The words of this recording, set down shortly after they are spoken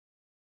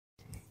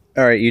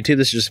Alright YouTube,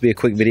 this will just be a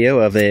quick video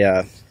of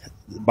a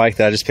bike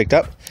that I just picked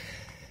up.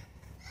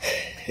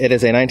 It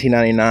is a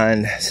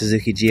 1999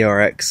 Suzuki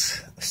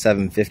GSXR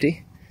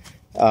 750.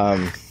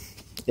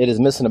 It is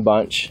missing a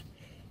bunch,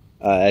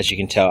 as you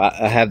can tell.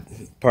 I have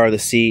part of the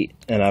seat,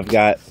 and I've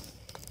got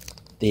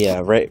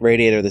the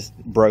radiator that's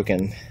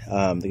broken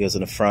that goes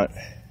in the front,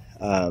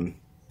 and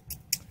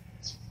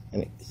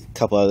a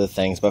couple other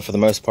things. But for the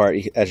most part,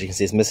 as you can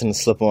see, it's missing the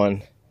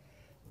slip-on,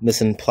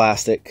 missing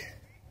plastic,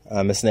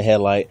 missing the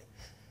headlight.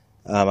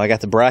 I got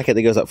the bracket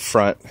that goes up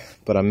front,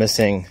 but I'm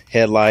missing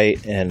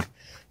headlight and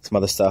some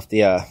other stuff.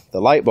 The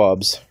light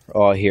bulbs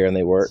are all here and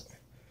they work.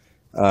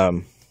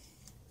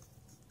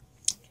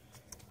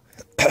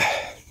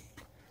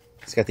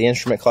 It's got the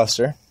instrument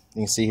cluster.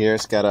 You can see here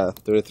it's got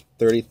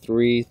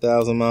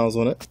 33,000 miles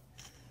on it.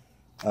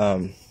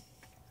 I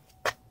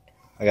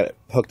got it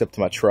hooked up to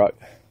my truck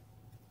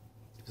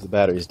because the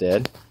battery's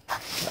dead.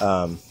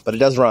 But it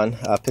does run.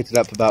 I picked it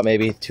up about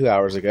maybe 2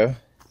 hours ago.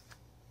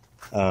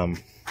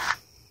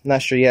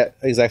 Not sure yet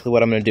exactly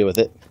what I'm going to do with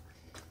it,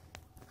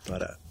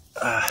 but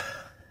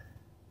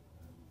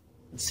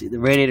let's see. The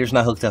radiator's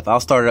not hooked up. I'll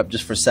start it up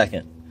just for a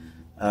second,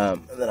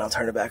 and then I'll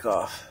turn it back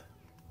off.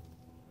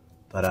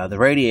 But the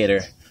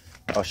radiator,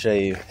 I'll show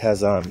you,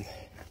 has let's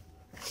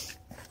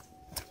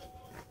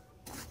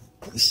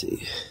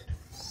see,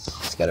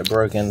 it's got a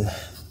broken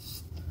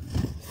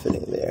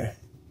fitting there.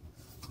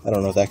 I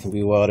don't know if that can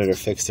be welded or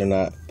fixed or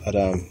not, but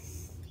I'll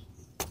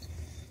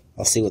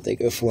see what they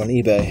go for on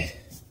eBay.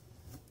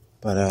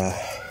 But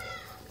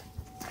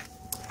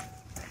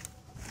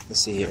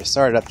let's see here. It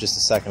started up just a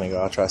second ago.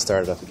 I'll try to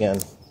start it up again.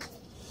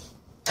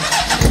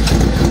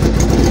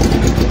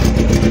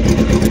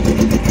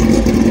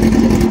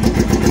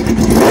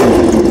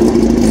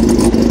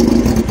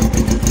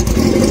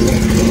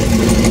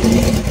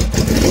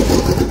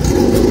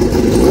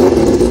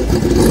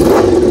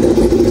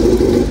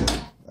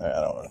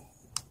 Alright,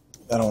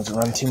 I don't want to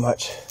run too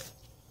much.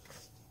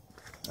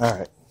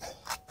 Alright.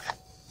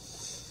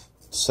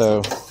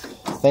 So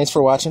thanks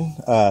for watching.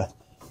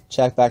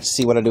 Check back to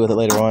see what I do with it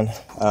later on.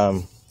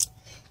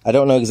 I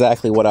don't know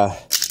exactly what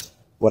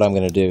I'm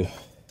gonna do.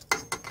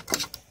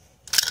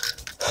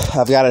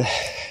 I've got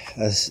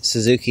a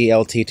Suzuki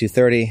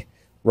LT230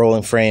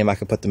 rolling frame I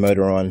could put the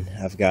motor on.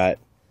 I've got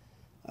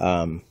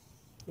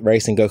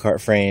racing go-kart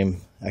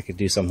frame I could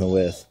do something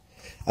with.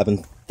 I've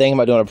been thinking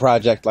about doing a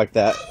project like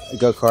that, a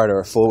go-kart or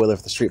a four-wheeler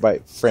with a street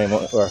bike frame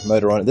or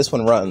motor on it. This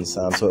one runs,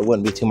 so it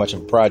wouldn't be too much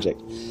of a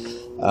project,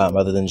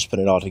 other than just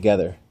putting it all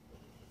together.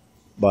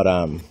 But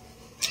I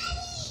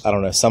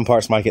don't know, some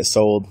parts might get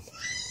sold.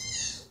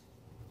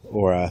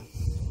 Or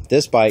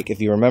this bike,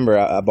 if you remember,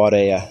 I bought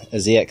a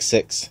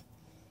ZX6.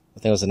 I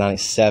think it was a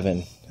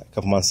 97 a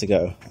couple months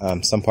ago.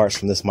 Some parts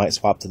from this might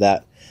swap to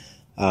that.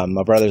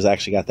 My brother's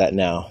actually got that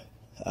now.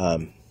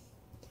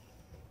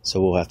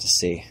 So we'll have to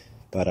see.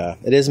 But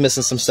it is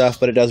missing some stuff,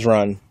 but it does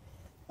run.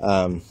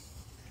 So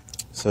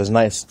it's a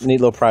nice, neat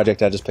little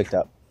project I just picked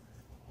up.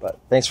 But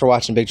thanks for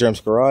watching Big Jerem's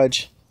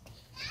Garage.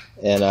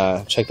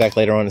 And check back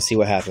later on to see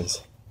what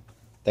happens.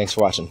 Thanks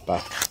for watching.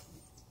 Bye.